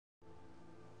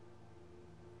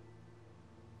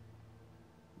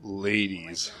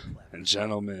Ladies and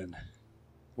gentlemen,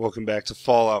 welcome back to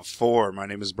Fallout 4. My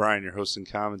name is Brian, your host and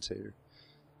commentator.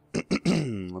 Let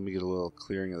me get a little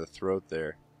clearing of the throat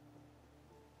there.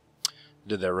 I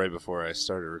did that right before I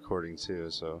started recording too,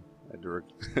 so I had to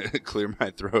clear my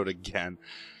throat again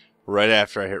right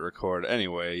after I hit record.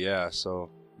 Anyway, yeah, so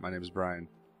my name is Brian.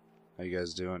 How you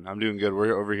guys doing? I'm doing good.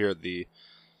 We're over here at the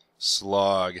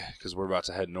Slog because we're about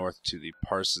to head north to the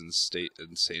Parson't State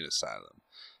Insane Asylum.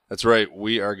 That's right,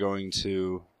 we are going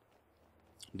to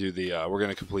do the, we're going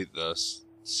to complete the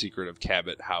Secret of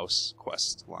Cabot House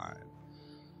quest line.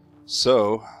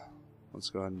 So, let's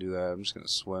go ahead and do that. I'm just going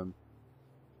to swim,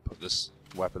 put this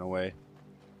weapon away.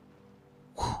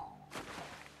 Whew.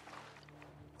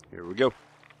 Here we go.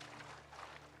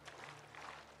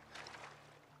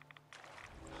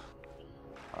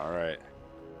 Alright.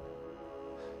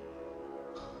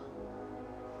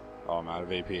 Oh, I'm out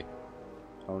of AP.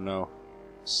 Oh no.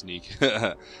 Sneak.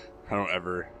 I don't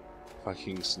ever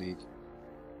fucking sneak.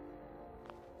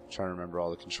 I'm trying to remember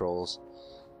all the controls.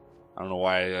 I don't know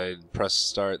why I pressed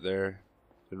start there.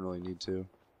 Didn't really need to.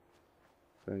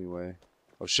 But anyway.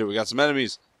 Oh shit, we got some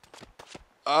enemies!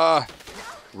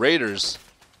 Raiders!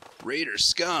 Raider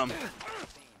scum!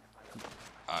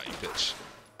 Ah, you bitch.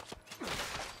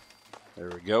 There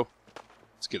we go.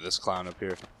 Let's get this clown up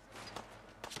here.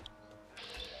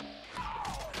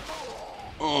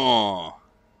 Oh!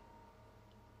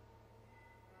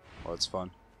 Oh, that's fun.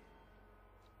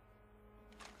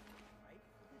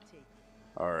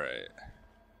 Alright.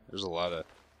 There's a lot of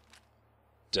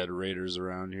dead raiders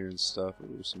around here and stuff.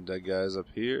 Ooh, some dead guys up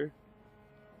here.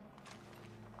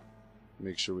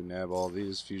 Make sure we nab all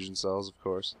these fusion cells, of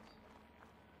course.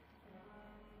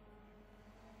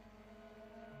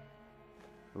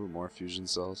 Ooh, more fusion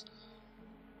cells.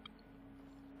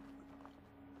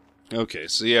 Okay,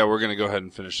 so yeah, we're going to go ahead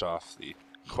and finish off the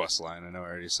quest line. I know I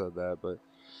already said that, but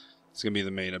it's going to be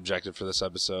the main objective for this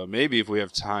episode. Maybe if we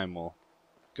have time, we'll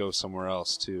go somewhere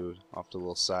else, too, off to a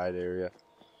little side area.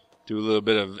 Do a little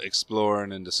bit of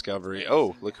exploring and discovery.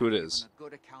 Oh, look who it is.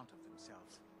 Good account of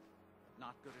themselves.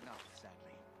 Not good enough,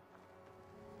 sadly.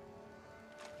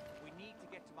 We need to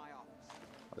get to my office.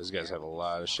 Oh, these guys have a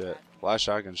lot of shit. A lot of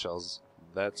shotgun shells.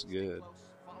 That's good.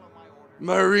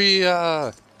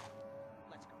 Maria!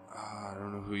 I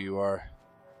don't know who you are.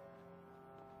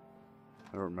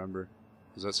 I don't remember.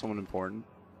 Is that someone important?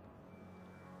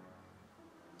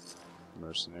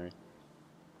 Mercenary.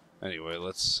 Anyway,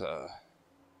 let's go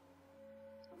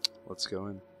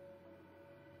in.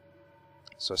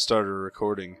 So I started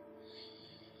recording.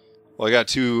 Well, I got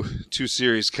two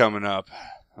series coming up.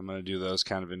 I'm gonna do those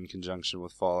kind of in conjunction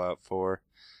with Fallout 4.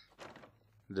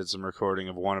 I did some recording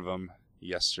of one of them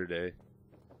yesterday.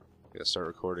 I gotta start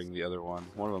recording the other one.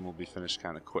 One of them will be finished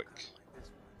kind of quick.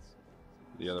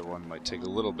 The other one might take a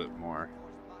little bit more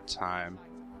time.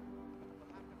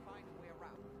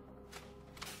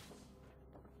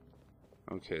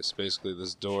 Okay, so basically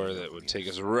this door that would take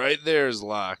us right there is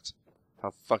locked.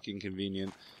 How fucking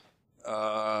convenient.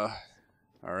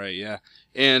 Alright, yeah.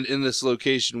 And in this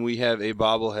location we have a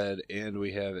bobblehead and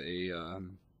we have a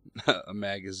a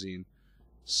magazine.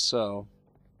 So,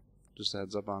 just a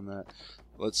heads up on that.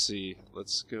 Let's see.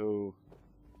 Let's go.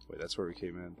 Wait, that's where we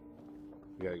came in.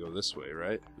 We gotta go this way,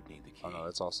 right? Oh no,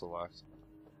 that's also locked.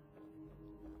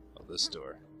 Oh, this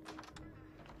door.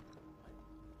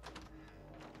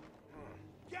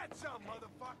 Get some,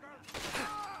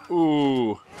 motherfucker!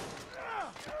 Ooh.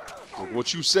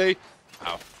 What you say?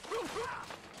 Ow.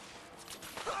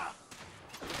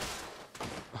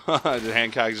 Did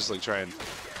Hancock just like try and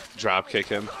drop kick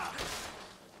him?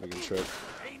 Make him trip.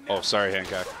 Oh, sorry,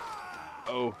 Hancock.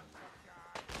 Oh.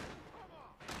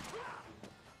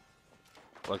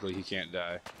 Luckily he can't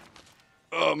die.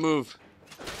 Oh, move.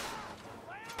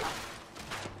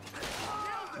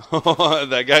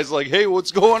 That guy's like, hey,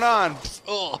 what's going on?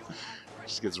 Oh.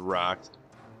 Just gets rocked.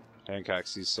 Hancock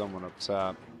sees someone up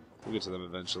top. We'll get to them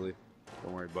eventually.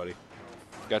 Don't worry, buddy.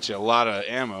 Got you a lot of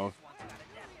ammo.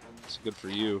 It's good for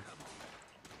you.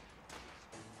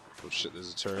 Oh shit,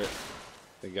 there's a turret.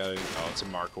 They got it. Oh, it's a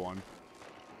Mark 1.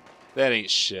 That ain't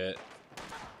shit.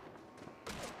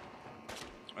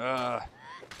 Fuck.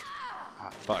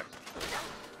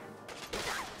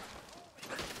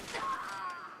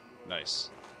 Nice.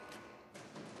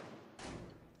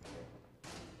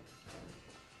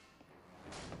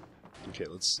 Okay,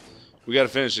 we gotta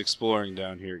finish exploring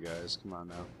down here, guys. Come on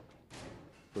now.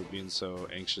 We're being so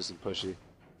anxious and pushy.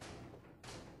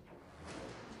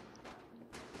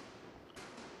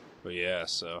 But yeah,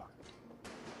 so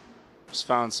just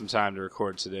found some time to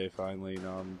record today finally, you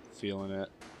know, I'm feeling it.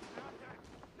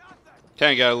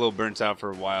 Kind of got a little burnt out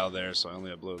for a while there, so I only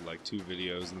uploaded like 2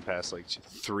 videos in the past like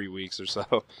 3 weeks or so.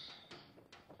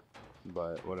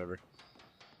 But whatever.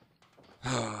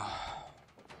 Oh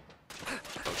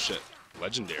shit.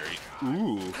 Legendary.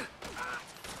 Ooh.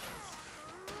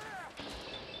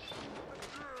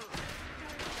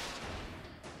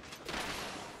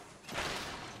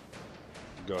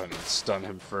 Go ahead and stun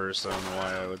him first. I don't know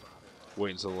why I would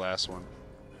wait until the last one.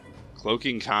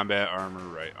 Cloaking combat armor,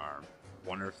 right arm.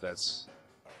 Wonder if that's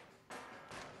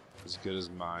as good as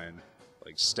mine.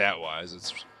 Like stat-wise,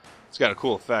 it's got a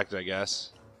cool effect, I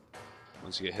guess.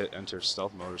 Once you get hit, enter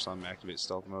stealth mode or something. Activate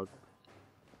stealth mode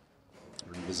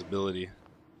or invisibility.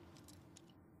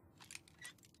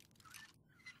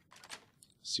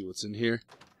 See what's in here.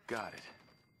 Got it.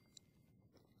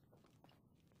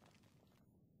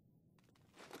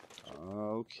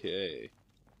 Okay.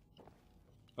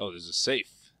 Oh, there's a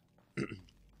safe. Don't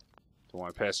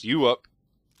want to pass you up.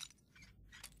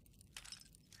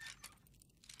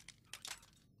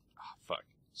 Oh, fuck.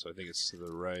 So I think it's to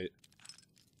the right.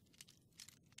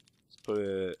 Let's put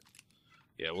it...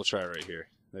 Yeah, we'll try it right here.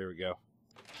 There we go.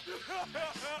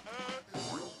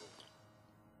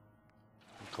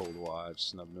 Cold watch,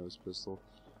 snub nose pistol.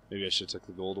 Maybe I should have took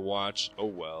the gold watch. Oh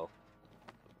well.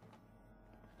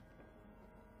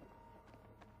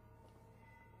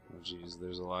 Oh jeez,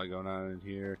 there's a lot going on in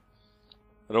here.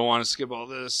 I don't want to skip all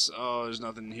this. Oh, there's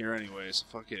nothing in here anyway, so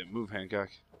fuck it. Move, Hancock.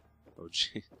 Oh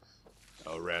gee.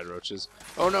 Oh, rad roaches.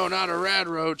 Oh no, not a rad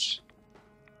roach.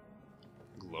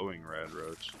 Glowing rad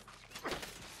roach.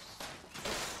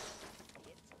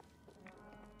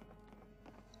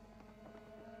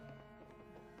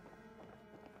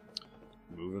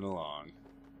 Moving along.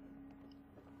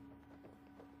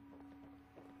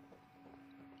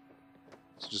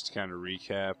 So just to kind of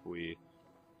recap, we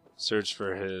searched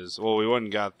for his... Well, we went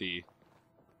and got the...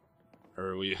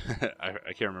 Or we... I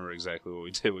can't remember exactly what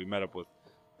we did. We met up with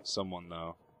someone,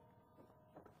 though.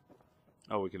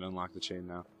 Oh, we can unlock the chain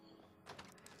now.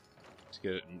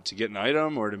 To get an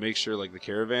item, or to make sure like the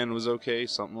caravan was okay,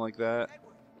 something like that.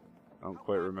 I don't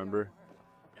quite remember.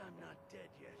 I'm not dead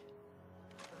yet,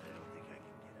 but I don't think I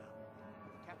can get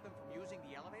up. Kept them from using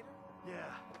the elevator?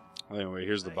 Yeah. Anyway,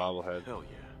 here's the bobblehead. Hell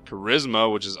yeah.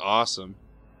 Charisma, which is awesome.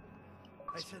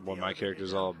 I sent What the my elevator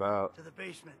character's down all about. to the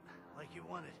basement, like you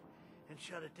wanted, and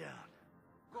shut it down.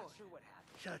 Go through what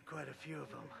happened. Shot quite a few of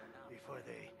them before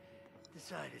they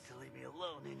decided to leave me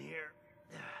alone in here.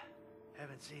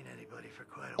 Haven't seen anybody for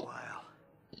quite a while.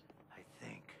 I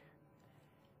think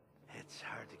it's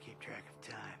hard to keep track of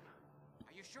time.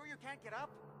 Are you sure you can't get up?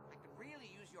 I could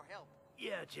really use your help.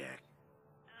 Yeah, Jack.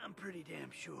 I'm pretty damn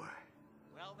sure.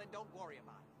 Well, then don't worry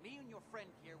about it. Me and your friend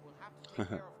here will have to take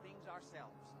care of things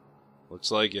ourselves. Looks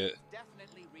like it.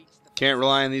 Definitely reached the... Can't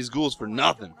rely on these ghouls for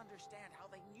nothing. I don't understand how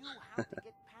they knew how to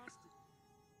get past it.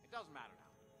 It doesn't matter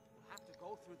now. We'll have to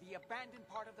go through the abandoned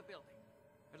part of the building.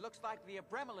 It looks like the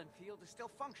e.m.o.b.r.i.a.n field is still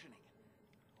functioning.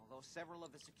 Although several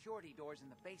of the security doors in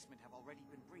the basement have already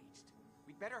been breached.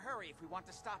 We'd better hurry if we want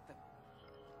to stop them.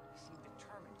 They seem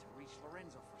determined to reach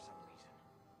Lorenzo for some reason.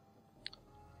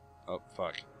 Oh,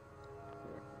 fuck.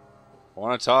 I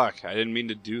want to talk. I didn't mean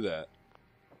to do that.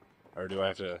 Or do I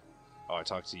have to... Oh, I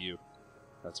talked to you.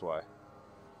 That's why.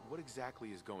 What exactly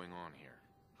is going on here?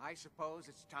 I suppose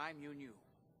it's time you knew.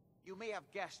 You may have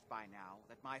guessed by now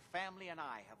that my family and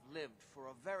I have lived for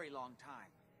a very long time,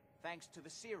 thanks to the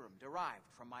serum derived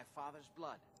from my father's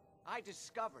blood. I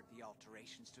discovered the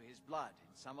alterations to his blood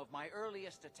in some of my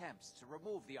earliest attempts to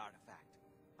remove the artifact.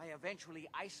 I eventually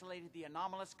isolated the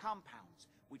anomalous compounds,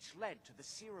 which led to the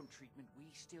serum treatment we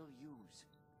still use.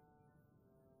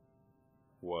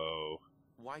 Whoa.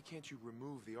 Why can't you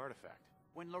remove the artifact?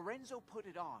 When Lorenzo put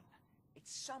it on, it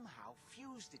somehow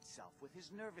fused itself with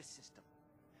his nervous system.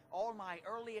 All my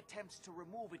early attempts to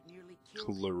remove it nearly killed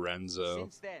him. Lorenzo.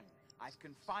 Since then, I've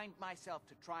confined myself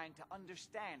to trying to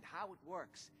understand how it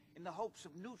works, in the hopes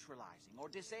of neutralizing or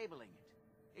disabling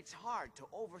it. It's hard to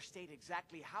overstate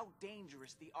exactly how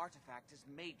dangerous the artifact has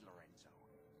made Lorenzo.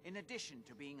 In addition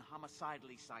to being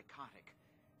homicidally psychotic,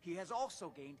 he has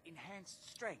also gained enhanced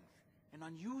strength and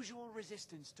unusual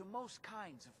resistance to most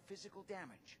kinds of physical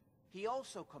damage. He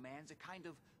also commands a kind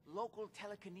of local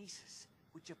telekinesis,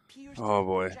 which appears to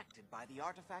be projected by the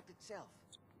artifact itself.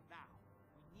 Now,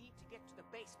 we need to get to the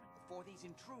basement before these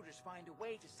intruders find a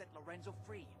way to set Lorenzo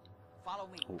free. Follow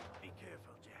me. Be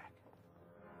careful, Jack.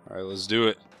 Alright, let's do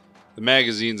it. The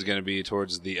magazine's going to be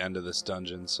towards the end of this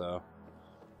dungeon, so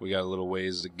we got a little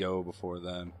ways to go before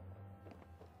then.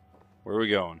 Where are we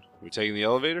going? Are we taking the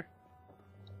elevator?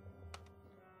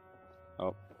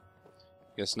 Oh.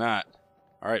 Guess not.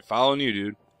 Alright, following you,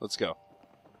 dude. Let's go.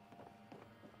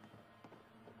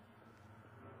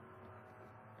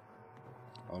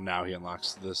 Oh, now he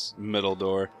unlocks this middle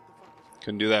door.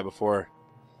 Couldn't do that before.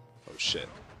 Oh, shit.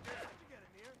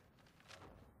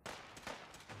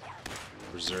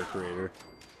 Berserk Raider.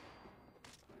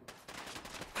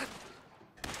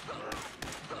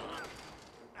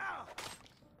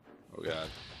 Oh, God.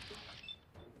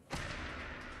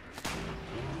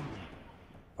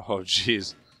 Oh,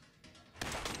 jeez.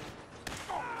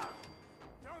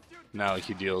 Not like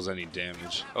he deals any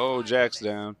damage. Oh, Jack's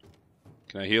down.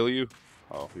 Can I heal you?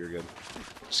 Oh, you're good.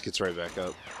 Just gets right back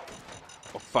up.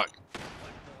 Oh, fuck.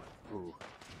 Ooh.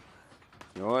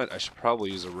 You know what? I should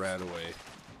probably use a rat away.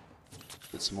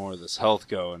 Get some more of this health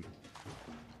going.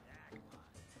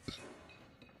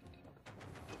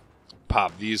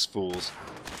 Pop these fools.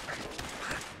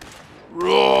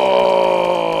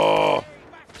 Roar!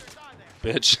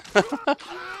 Bitch.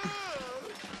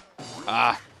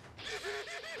 Ah.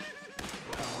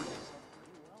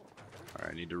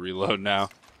 Alright, I need to reload now.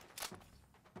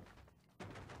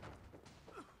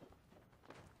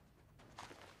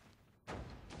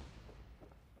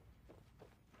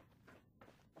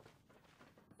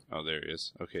 Oh, there he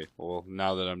is. Okay, well,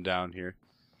 now that I'm down here,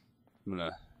 I'm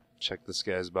gonna check this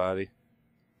guy's body.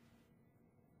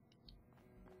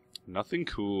 Nothing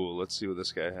cool. Let's see what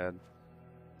this guy had.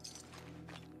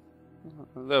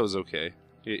 That was okay.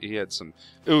 He had some...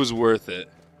 It was worth it,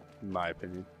 in my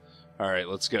opinion. Alright,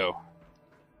 let's go.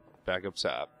 Back up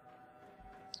top.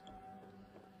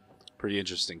 Pretty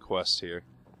interesting quest here.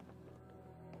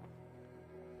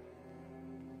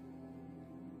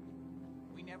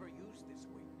 We never used this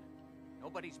wing.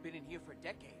 Nobody's been in here for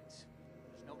decades.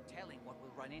 There's no telling what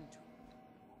we'll run into.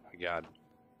 Oh my god.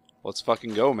 Let's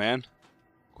fucking go, man.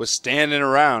 Quit standing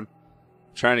around.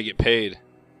 I'm trying to get paid.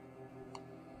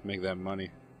 Make that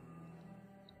money.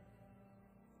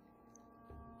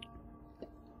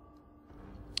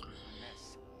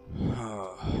 Find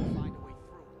a way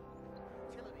through.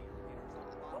 Utility elevators on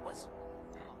the bottom. What was...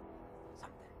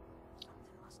 Something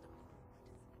must have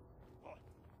moved.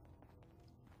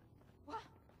 What?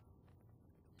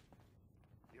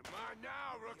 You're mine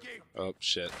now, rookie. Oh,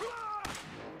 shit.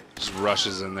 Just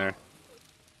rushes in there.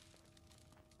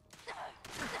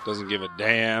 Doesn't give a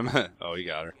damn. Oh, he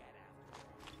got her.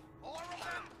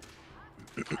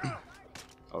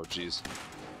 Oh, jeez.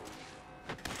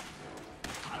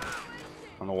 I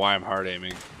don't know why I'm hard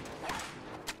aiming.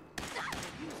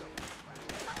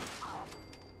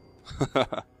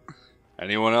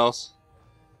 Anyone else?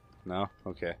 No?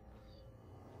 Okay.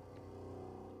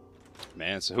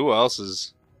 Man, so who else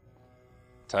is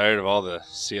tired of all the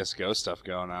CSGO stuff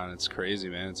going on? It's crazy,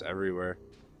 man. It's everywhere.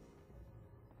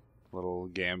 Little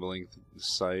gambling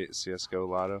site, CSGO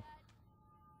Lotto.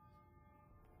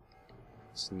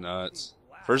 It's nuts.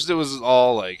 First it was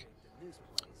all like...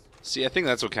 See, I think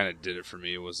that's what kind of did it for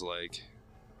me, was like...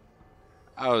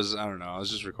 I don't know, I was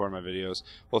just recording my videos.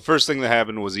 Well, the first thing that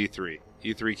happened was E3.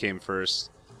 E3 came first,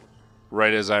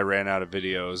 right as I ran out of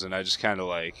videos, and I just kind of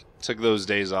like took those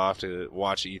days off to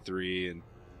watch E3 and,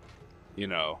 you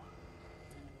know,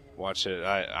 watch it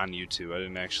on YouTube. I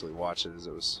didn't actually watch it as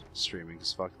it was streaming,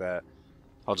 because fuck that.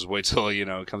 I'll just wait till, you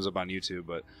know, it comes up on YouTube,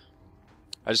 but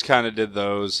I just kind of did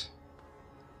those.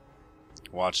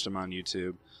 Watched them on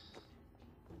YouTube.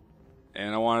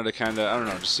 And I wanted to kind of, I don't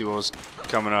know, just see what was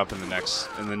coming up in the next,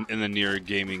 in the near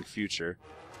gaming future.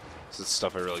 It's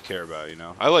stuff I really care about, you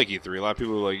know. I like E3. A lot of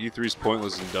people are like, E3's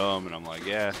pointless and dumb, and I'm like,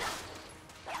 yeah.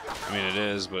 I mean, it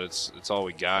is, but it's all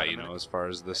we got, you know, as far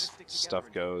as this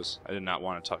stuff goes. I did not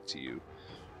want to talk to you.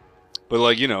 But,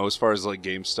 like, you know, as far as, like,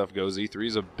 game stuff goes, E3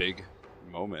 is a big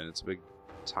moment. It's a big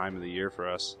time of the year for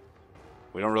us.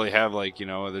 We don't really have, like, you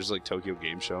know, there's, like, Tokyo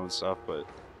Game Show and stuff, but...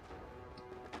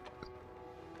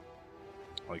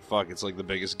 Like, fuck, it's like the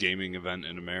biggest gaming event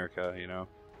in America, you know?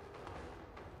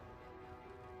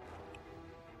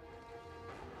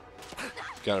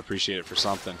 Gotta appreciate it for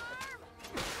something.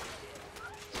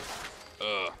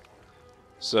 Ugh.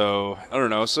 So, I don't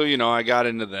know. So, you know, I got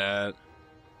into that.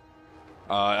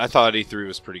 I thought E3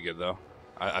 was pretty good, though.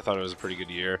 I thought it was a pretty good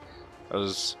year.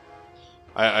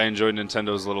 I enjoyed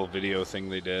Nintendo's little video thing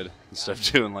they did. Instead of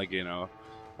doing, like, you know,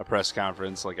 a press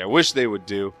conference like I wish they would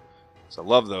do. So I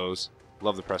love those.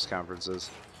 Love the press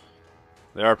conferences.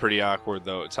 They are pretty awkward,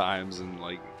 though, at times, and,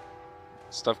 like,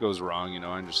 stuff goes wrong, you know,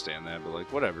 I understand that, but,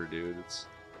 like, whatever, dude. It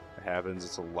happens.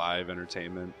 It's a live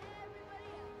entertainment.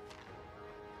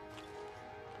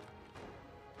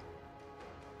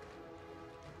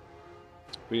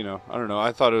 But, you know, I don't know.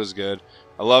 I thought it was good.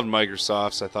 I loved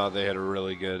Microsoft's. I thought they had a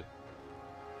really good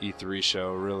E3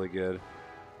 show. Really good.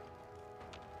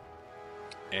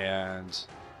 And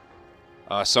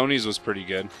Sony's was pretty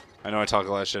good. I know I talk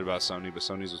a lot of shit about Sony, but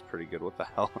Sony's was pretty good. What the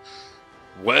hell?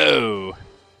 Whoa!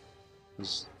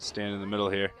 Just stand in the middle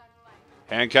here.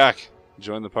 Hancock,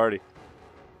 join the party.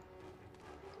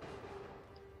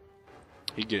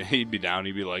 He'd be down.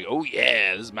 He'd be like, "Oh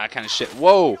yeah, this is my kind of shit."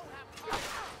 Whoa!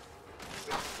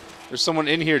 There's someone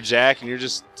in here, Jack, and you're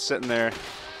just sitting there,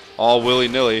 all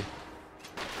willy-nilly.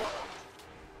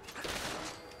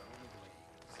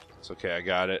 It's okay, I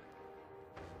got it.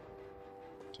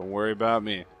 Don't worry about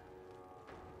me.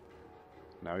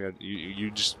 Now we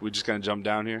got we just gonna jump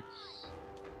down here.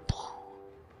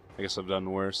 I guess I've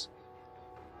done worse.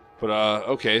 But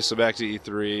okay, so back to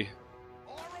E3.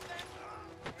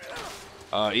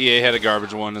 EA had a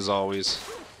garbage one as always.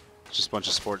 Just a bunch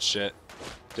of sports shit.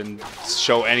 Didn't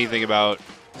show anything about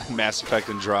Mass Effect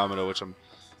Andromeda, which I'm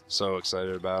so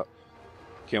excited about.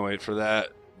 Can't wait for that.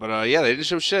 But yeah, they didn't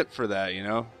show shit for that, you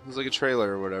know? It was like a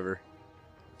trailer or whatever.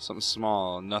 Something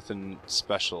small, nothing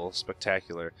special,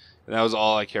 spectacular. And that was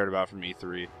all I cared about from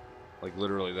E3. Like,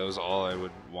 literally, that was all I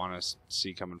would want to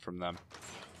see coming from them.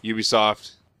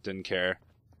 Ubisoft, didn't care.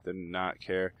 Did not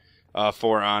care.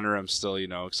 For Honor, I'm still, you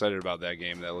know, excited about that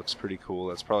game. That looks pretty cool.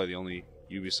 That's probably the only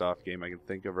Ubisoft game I can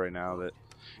think of right now that...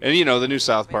 And, you know, the new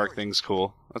South Park thing's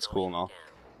cool. That's cool and all.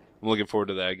 I'm looking forward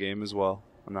to that game as well.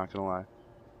 I'm not going to lie.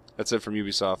 That's it from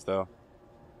Ubisoft, though.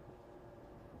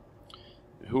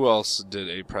 Who else did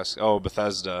a press... Oh,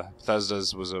 Bethesda.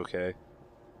 Bethesda's was okay.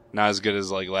 Not as good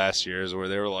as, like, last year's, where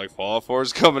they were like, Fallout 4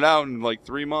 is coming out in, like,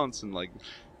 3 months, and, like,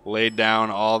 laid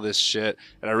down all this shit.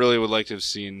 And I really would like to have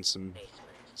seen some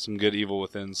good Evil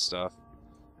Within stuff.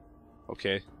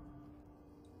 Okay.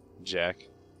 Jack.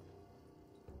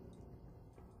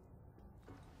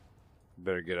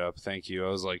 Better get up. Thank you. I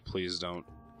was like, please don't,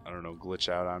 I don't know, glitch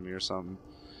out on me or something.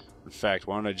 In fact,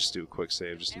 why don't I just do a quick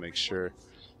save just to make sure.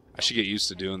 I should get used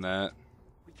to doing that.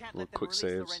 Little quick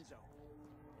saves.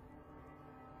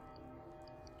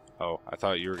 Oh, I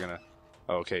thought you were gonna...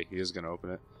 Oh, okay, he is gonna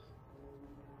open it.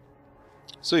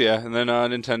 So yeah, and then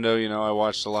Nintendo, you know, I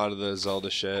watched a lot of the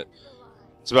Zelda shit.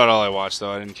 It's about all I watched,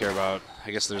 though. I didn't care about... I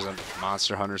guess there's a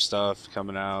Monster Hunter stuff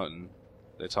coming out, and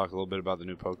they talk a little bit about the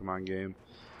new Pokemon game.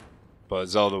 But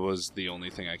Zelda was the only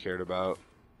thing I cared about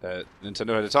that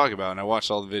Nintendo had to talk about, and I watched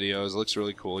all the videos. It looks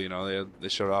really cool, you know. They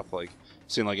showed off, like,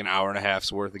 seen like an hour and a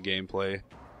half's worth of gameplay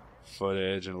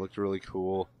footage, and it looked really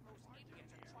cool.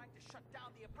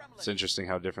 It's interesting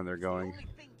how different they're going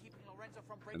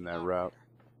in that route.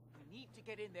 We need to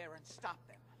get in there and stop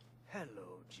them.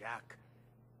 Hello, Jack.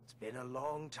 It's been a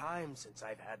long time since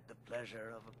I've had the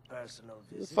pleasure of a personal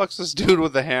Who the visit. fuck's this dude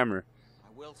with the hammer? I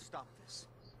will stop this.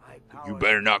 You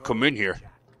better not come in here.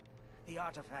 Jack. The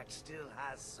artifact still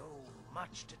has so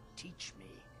much to teach me.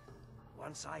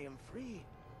 Once I am free,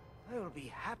 I will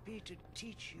be happy to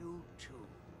teach you too.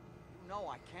 You know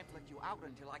I can't let you out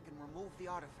until I can remove the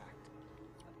artifact.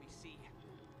 Let me see.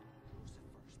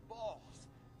 Lucifer's balls.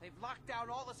 They've locked down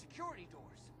all the security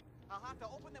doors. I'll have to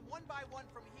open them one by one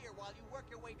from here while you work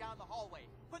your way down the hallway.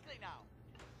 Quickly now.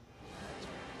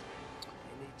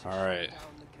 All right.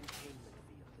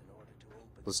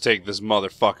 Let's take this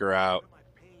motherfucker out.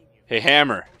 Hey,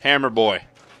 Hammer. Hammer boy.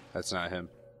 That's not him.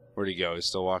 Where'd he go? He's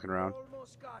still walking around.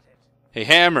 Hey,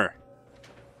 Hammer.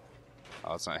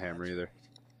 Oh, it's not Hammer either.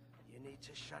 You need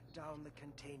to shut down the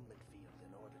containment field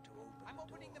in order to open. I'm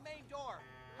opening the main door.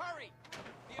 Hurry.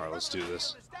 All right, let's do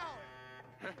this. Field is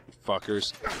down.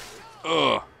 Fuckers.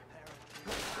 Ugh.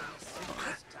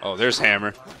 Oh, there's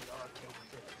Hammer.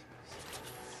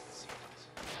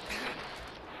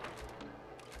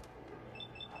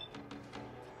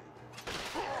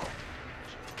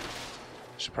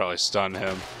 Should probably stun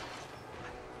him.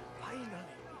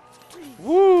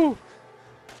 Woo!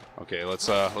 Okay,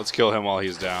 let's kill him while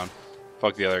he's down.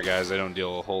 Fuck the other guys, they don't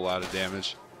deal a whole lot of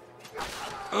damage.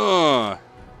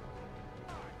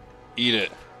 Eat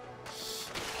it.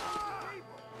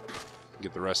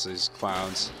 Get the rest of these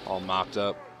clowns all mopped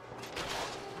up.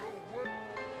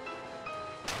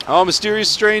 Oh, mysterious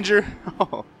stranger!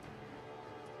 Oh.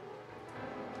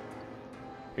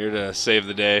 Here to save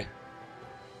the day.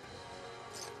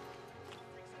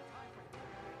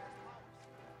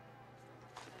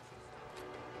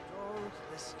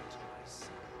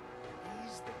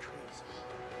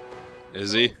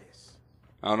 Is he?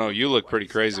 I don't know. You look pretty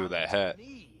crazy with that hat.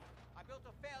 I built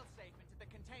a failsafe into the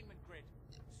containment grid.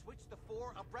 Switch the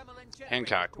 4 e.m.o.b.r.i.a.n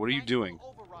Hancock, what are you doing?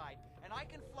 Override, and I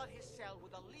can flood his cell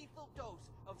with a lethal dose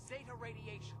of zeta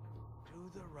radiation. Do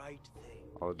the right thing.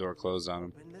 Oh, the door closed on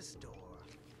him. Open this door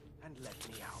and let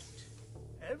me out.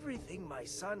 Everything my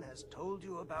son has told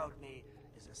you about me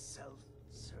is a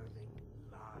self-serving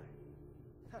lie.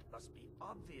 That must be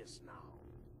obvious now.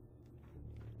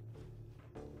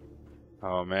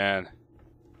 Oh man,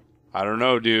 I don't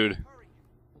know, dude.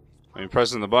 I mean,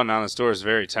 pressing the button on this door is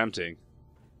very tempting.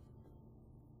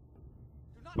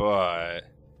 But...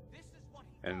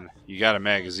 And you got a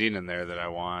magazine in there that I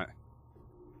want.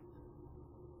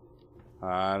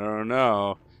 I don't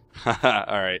know.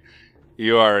 Alright.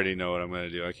 You already know what I'm gonna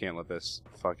do. I can't let this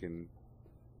fucking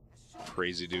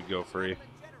crazy dude go free.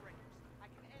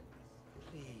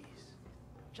 Please,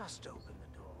 just open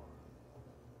the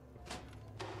door.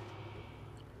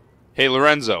 Hey,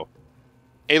 Lorenzo.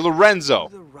 Hey, Lorenzo.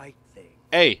 Do the right thing.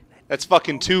 Hey, that's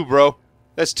fucking 2, bro.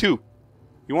 That's 2.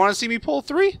 You want to see me pull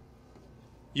 3?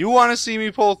 You want to see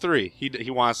me pull 3? He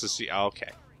wants to see. Oh,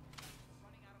 okay.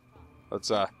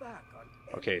 Let's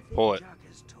Okay, pull it.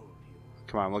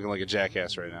 Come on, I'm looking like a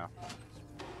jackass right now.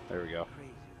 There we go.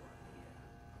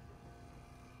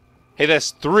 Hey,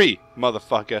 that's 3,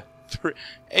 motherfucker. 3.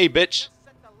 Hey, bitch.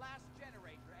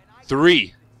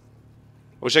 3.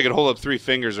 I wish I could hold up 3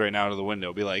 fingers right now to the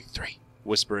window. Be like, 3.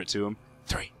 Whisper it to him.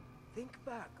 3. Think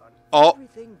back Oh. on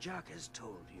everything Jack has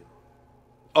told you.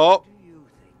 Oh. Who do you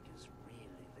think is really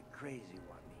the crazy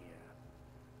one here?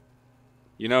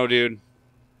 You know, dude.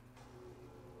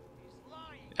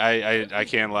 I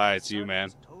can't lie. It's you, man.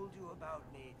 Told you about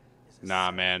me is a Nah,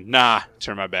 man. Nah.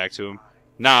 Turn my back to him.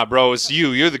 Nah, bro. It's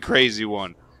you. You're the crazy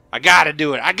one. I gotta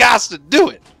do it. I got to do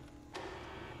it.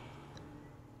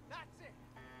 That's it.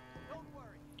 Don't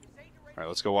worry. This ain't a Alright,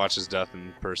 let's go watch his death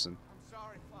in person. I'm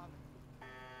sorry, Father.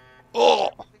 Oh!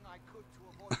 Everything I could to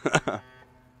avoid it.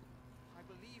 I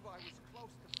believe I was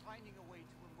close to finding a way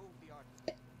to remove the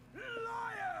artifact.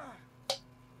 liar!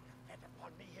 Fed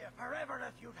upon me here forever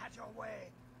if you'd had your way,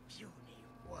 puny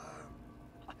worm.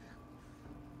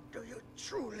 Do you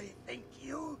truly think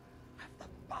you have the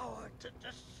power to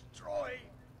destroy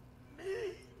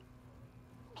me?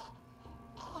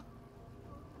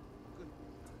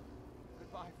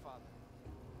 Goodbye, Father.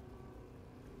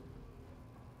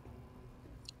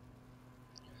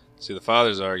 See, the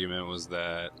father's argument was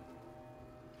that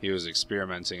he was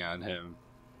experimenting on him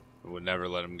and would never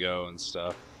let him go and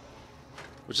stuff.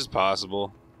 Which is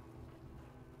possible.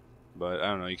 But, I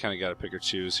don't know, you kind of got to pick or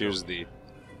choose. Here's the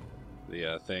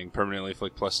thing. Permanently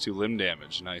inflict +2 limb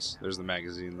damage. Nice. There's the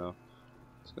magazine, though.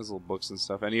 There's little books and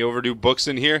stuff. Any overdue books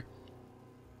in here?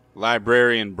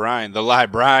 Librarian Brian. The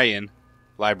Librarian.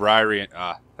 Librarian.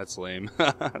 Ah, that's lame.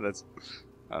 That's...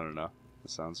 I don't know.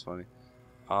 That sounds funny.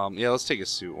 Yeah, let's take a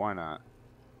suit. Why not?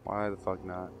 Why the fuck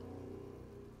not?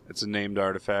 It's a named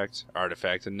artifact.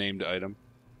 Artifact, a named item.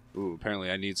 Ooh, apparently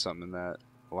I need something in that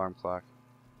alarm clock.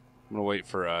 I'm gonna wait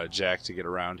for Jack to get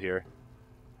around here.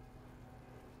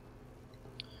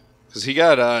 Cause he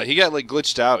got like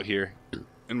glitched out here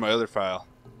in my other file.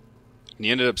 And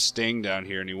he ended up staying down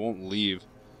here and he won't leave.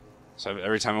 So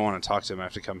every time I want to talk to him I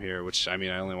have to come here, which I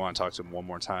mean I only want to talk to him one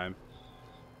more time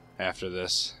after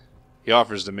this. He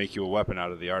offers to make you a weapon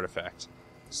out of the artifact.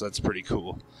 So that's pretty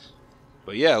cool.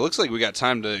 But yeah, it looks like we got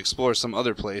time to explore some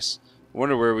other place. I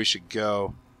wonder where we should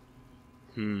go.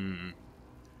 I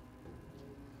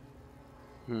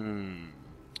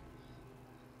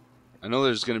know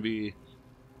there's going to be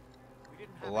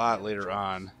a lot later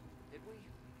on. Did we?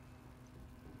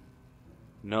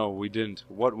 No, we didn't.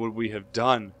 What would we have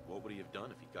done? What would he have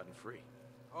done if he'd gotten free?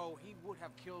 Oh, he would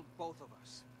have killed both of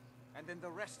us. And then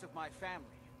the rest of my family.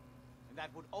 And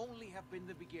that would only have been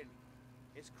the beginning.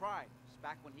 His crimes,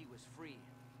 back when he was free.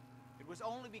 It was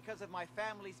only because of my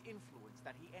family's influence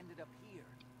that he ended up here,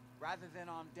 rather than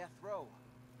on death row.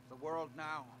 The world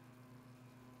now,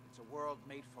 it's a world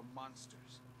made for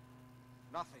monsters.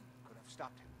 Nothing could have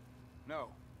stopped him. No,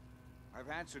 I've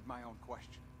answered my own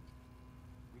question.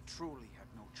 We truly had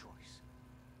no choice.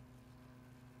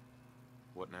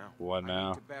 What now? What I now?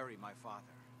 need to bury my father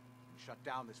and shut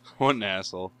down this place. What an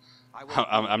asshole. I will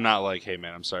I'm not like, hey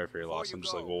man, I'm sorry for your Before loss. you I'm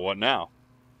just go, like, well, what now?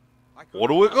 I could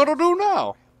What are have we done gonna do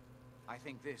now? I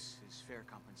think this is fair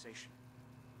compensation.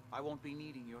 I won't be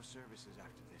needing your services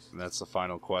after this. And that's the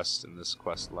final quest in this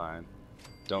quest line.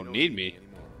 Don't You need me.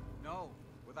 anymore. No,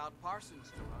 without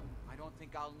parsons to run, I don't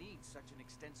think I'll need such an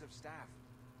extensive staff.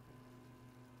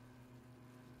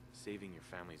 Saving your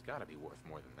family's got to be worth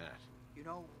more than that. You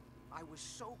know, I was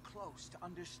so close to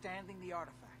understanding the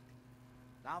artifact.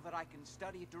 Now that I can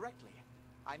study it directly,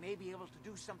 I may be able to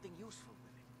do something useful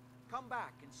with it. Come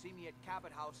back and see me at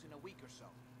Cabot House in a week or so.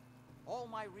 All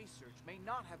my research may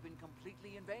not have been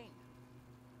completely in vain.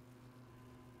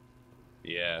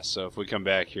 Yeah, so if we come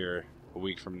back here a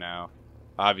week from now,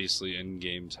 obviously in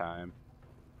game time,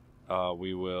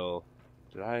 we will...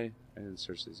 I didn't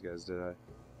search these guys, did I?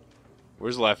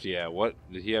 Where's Lefty at? What?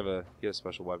 Did he have a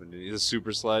special weapon? Did he have a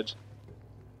super sledge?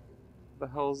 What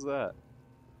the hell is that?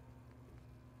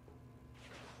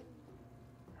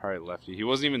 Alright, Lefty. He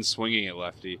wasn't even swinging at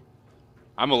Lefty.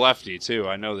 I'm a lefty, too.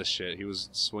 I know this shit. He was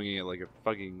swinging it like a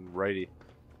fucking righty.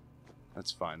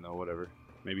 That's fine, though. Whatever.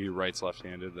 Maybe he writes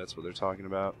left-handed. That's what they're talking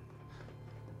about.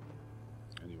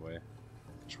 Anyway.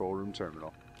 Control room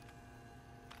terminal.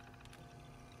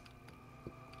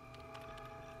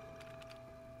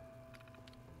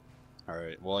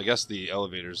 Alright. Well, I guess the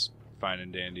elevator's fine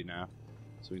and dandy now.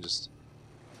 So we can just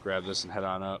grab this and head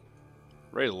on up.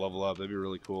 Ready to level up. That'd be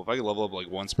really cool. If I could level up like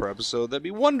once per episode, that'd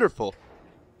be wonderful.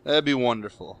 That'd be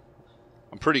wonderful.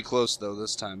 I'm pretty close, though,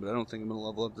 this time, but I don't think I'm going to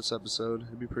level up this episode.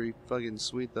 It'd be pretty fucking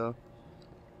sweet, though.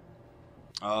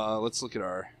 Let's look at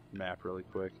our map really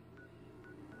quick.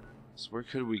 So where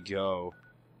could we go?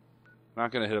 I'm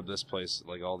not going to hit up this place,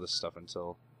 like all this stuff,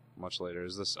 until much later.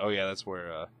 Is this... Oh, yeah, that's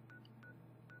where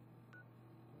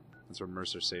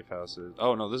Mercer's safe house is.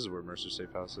 Oh, no, this is where Mercer's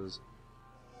safe house is.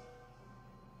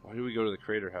 Why did we go to the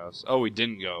Crater House? Oh, we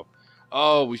didn't go.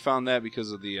 Oh, we found that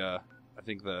because of the, I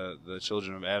think the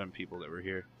Children of Adam people that were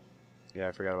here. Yeah,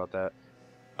 I forgot about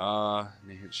that.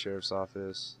 Neighborhood Sheriff's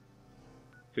Office.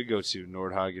 Could go to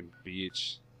Nordhagen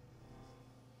Beach.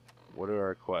 What do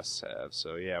our quests have?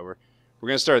 So, yeah, we're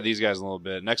going to start these guys in a little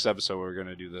bit. Next episode, we're going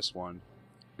to do this one.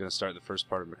 We're going to start the first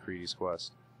part of MacReady's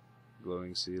quest.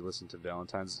 Glowing Sea, listen to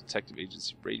Valentine's Detective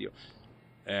Agency Radio.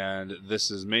 And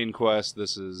this is main quest.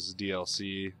 This is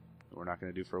DLC. We're not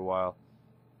going to do for a while.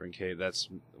 Bring Kate. That's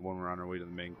when we're on our way to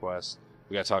the main quest.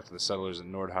 We got to talk to the settlers at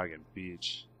Nordhagen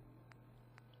Beach.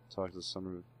 Talk to the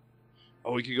summer.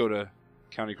 Oh, we could go to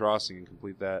County Crossing and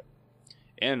complete that,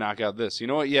 and knock out this. You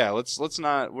know what? Yeah, let's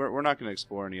not. We're not going to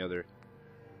explore any other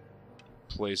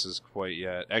places quite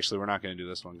yet. Actually, we're not going to do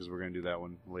this one because we're going to do that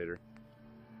one later.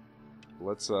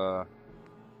 Let's County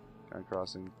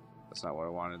Crossing. That's not what I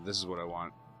wanted. This is what I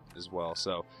want as well.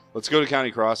 So let's go to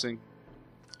County Crossing.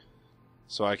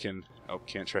 So I can... Oh,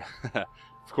 can't try.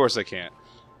 Of course I can't.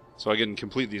 So I can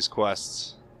complete these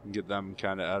quests and get them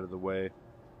kind of out of the way.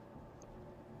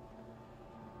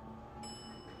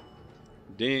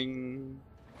 Ding.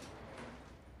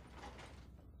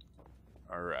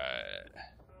 Alright.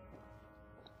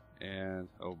 And...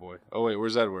 Oh boy. Oh wait,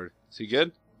 where's Edward? Is he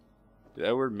good? Did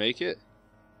Edward make it?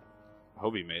 I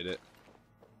hope he made it.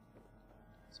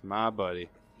 It's my buddy.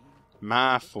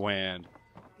 My friend.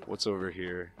 What's over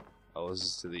here? Oh, this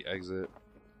is to the exit.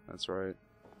 That's right.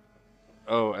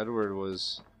 Oh, Edward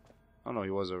was... Oh, no, he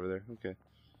was over there. Okay.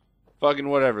 Fucking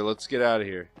whatever. Let's get out of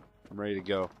here. I'm ready to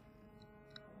go.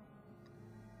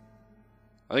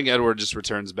 I think Edward just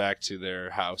returns back to their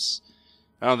house.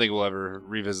 I don't think we'll ever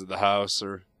revisit the house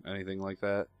or anything like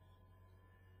that.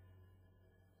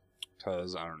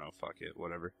 Because, I don't know, fuck it.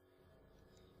 Whatever.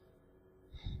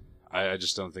 I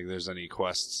just don't think there's any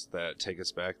quests that take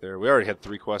us back there. We already had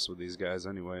 3 quests with these guys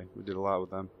anyway. We did a lot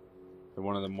with them. They're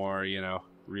one of the more, you know,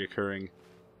 reoccurring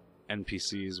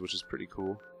NPCs, which is pretty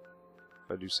cool,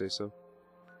 if I do say so.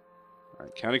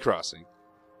 Alright, County Crossing.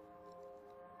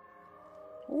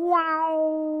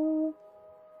 Wow!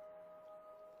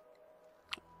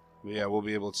 But yeah, we'll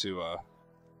be able to,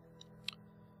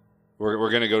 We're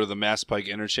going to go to the Mass Pike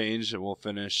Interchange, and we'll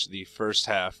finish the first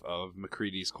half of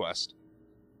MacReady's quest.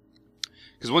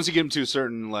 Because once you get him to a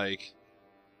certain, like,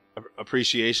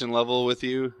 appreciation level with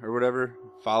you, or whatever,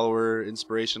 follower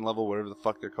inspiration level, whatever the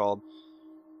fuck they're called,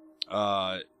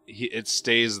 it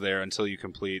stays there until you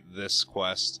complete this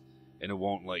quest, and it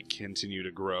won't, like, continue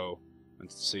to grow,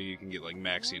 so you can get, like,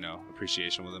 max, you know,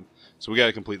 appreciation with him. So we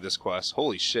gotta complete this quest.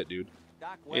 Holy shit, dude.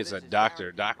 Hey, it's a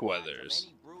doctor, Doc Weathers.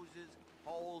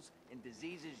 And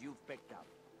diseases you've picked up.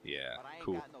 Yeah,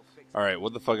 cool. Alright,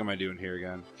 what the fuck am I doing here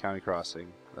again? County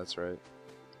Crossing. That's right.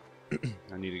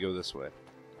 I need to go this way.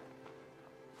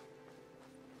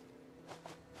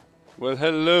 Well,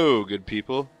 hello, good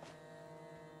people.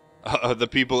 The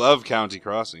people of County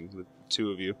Crossing. The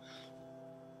 2 of you.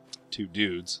 2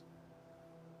 dudes.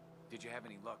 Did you have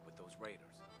any luck with those raiders?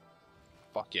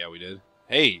 Fuck yeah, we did.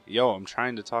 Hey, yo, I'm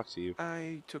trying to talk to you.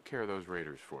 I took care of those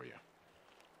raiders for you.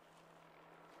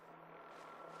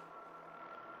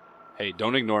 Hey,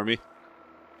 don't ignore me.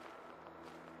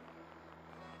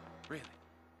 Really?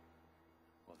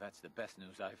 Well, that's the best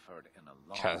news I've heard in a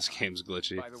long God, this time. game's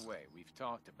glitchy. By the way, we've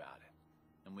talked about it,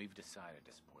 and we've decided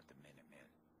to support the Minutemen.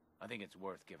 I think it's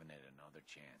worth giving it another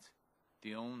chance.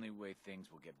 The only way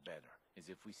things will get better is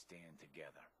if we stand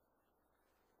together.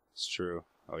 It's true.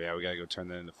 Oh yeah, we gotta go turn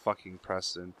that into fucking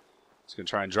Preston. He's gonna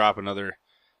try and drop another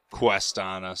quest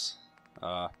on us.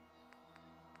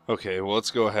 Okay, well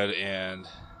let's go ahead and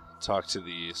talk to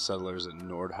the settlers at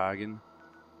Nordhagen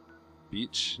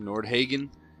Beach. Nordhagen?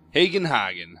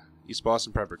 Hagen. East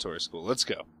Boston Preparatory School. Let's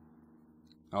go.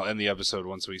 I'll end the episode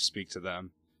once we speak to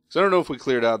them. Because I don't know if we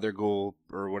cleared out their goal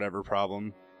or whatever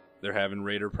problem they're having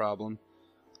raider problem.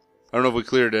 I don't know if we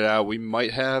cleared it out. We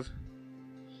might have.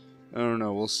 I don't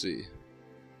know. We'll see.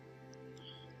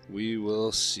 We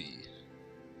will see.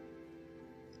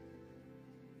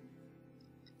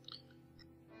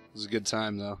 It was a good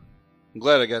time, though. I'm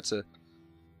glad I got to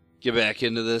get back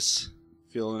into this.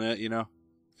 Feeling it, you know?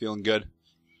 Feeling good.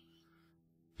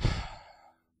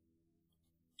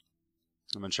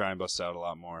 I'm going to try and bust out a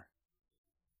lot more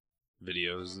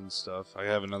videos and stuff. I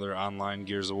have another online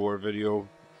Gears of War video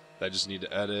that I just need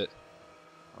to edit.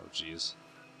 Oh, jeez.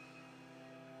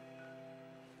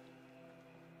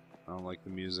 I don't like the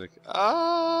music.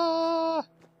 Ah!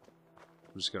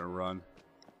 I'm just going to run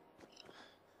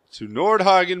to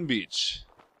Nordhagen Beach.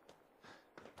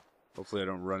 Hopefully I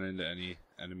don't run into any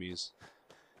enemies.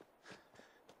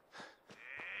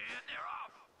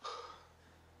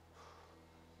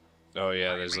 Oh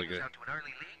yeah, there's like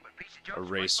a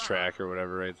racetrack or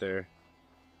whatever right there.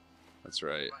 That's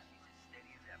right.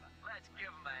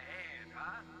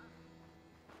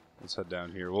 Let's head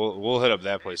down here. We'll hit up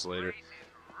that place later.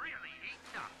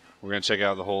 We're gonna check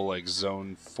out the whole like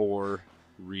Zone 4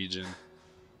 region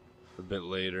a bit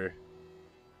later.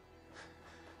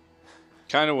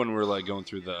 Kind of when we're like going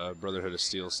through the Brotherhood of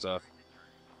Steel stuff.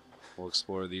 We'll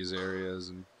explore these areas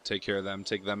and take care of them,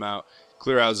 take them out,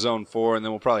 clear out Zone 4, and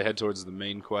then we'll probably head towards the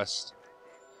main quest.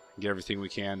 Get everything we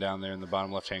can down there in the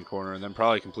bottom left-hand corner, and then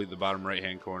probably complete the bottom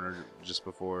right-hand corner just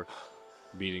before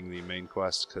beating the main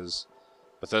quest, because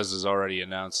Bethesda's already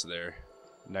announced their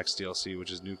next DLC,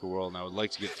 which is Nuka World, and I would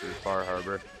like to get through Far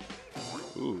Harbor.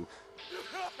 Ooh.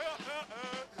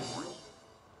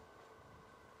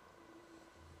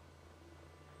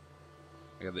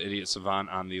 I got the idiot savant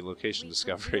on the location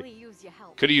discovery.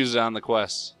 Could have used it on the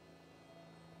quest.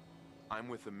 I'm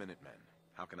with the Minutemen.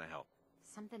 How can I help?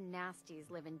 Something nasty's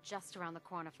living just around the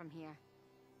corner from here.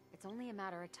 It's only a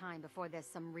matter of time before there's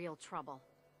some real trouble.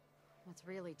 What's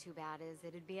really too bad is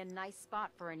it'd be a nice spot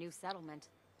for a new settlement.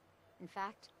 In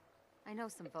fact, I know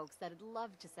some folks that'd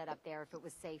love to set up there if it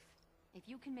was safe. If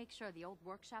you can make sure the old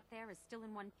workshop there is still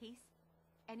in one piece,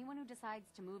 anyone who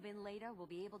decides to move in later will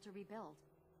be able to rebuild.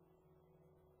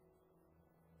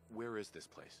 Where is this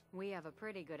place? We have a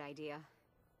pretty good idea.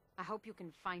 I hope you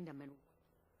can find them and...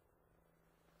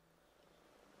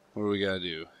 What do we gotta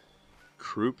do?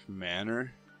 Croup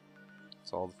Manor?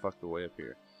 It's all the fuck the way up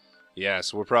here. Yeah,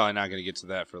 so we're probably not gonna get to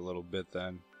that for a little bit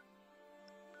then.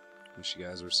 Wish you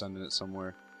guys were sending it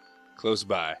somewhere close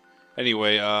by.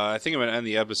 Anyway, I think I'm gonna end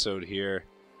the episode here.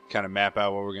 Kind of map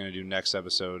out what we're gonna do next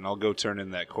episode, and I'll go turn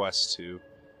in that quest to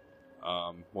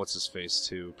what's his face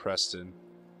to Preston.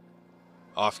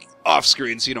 Off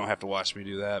screen, so you don't have to watch me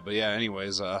do that. But yeah,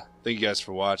 anyways, thank you guys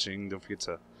for watching. Don't forget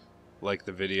to like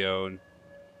the video and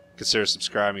consider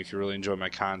subscribing if you really enjoy my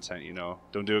content. You know,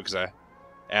 don't do it because I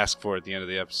ask for it at the end of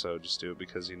the episode. Just do it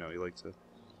because you know you like to.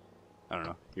 I don't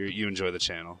know. You enjoy the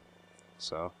channel.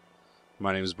 So,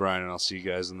 my name is Brian, and I'll see you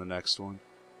guys in the next one.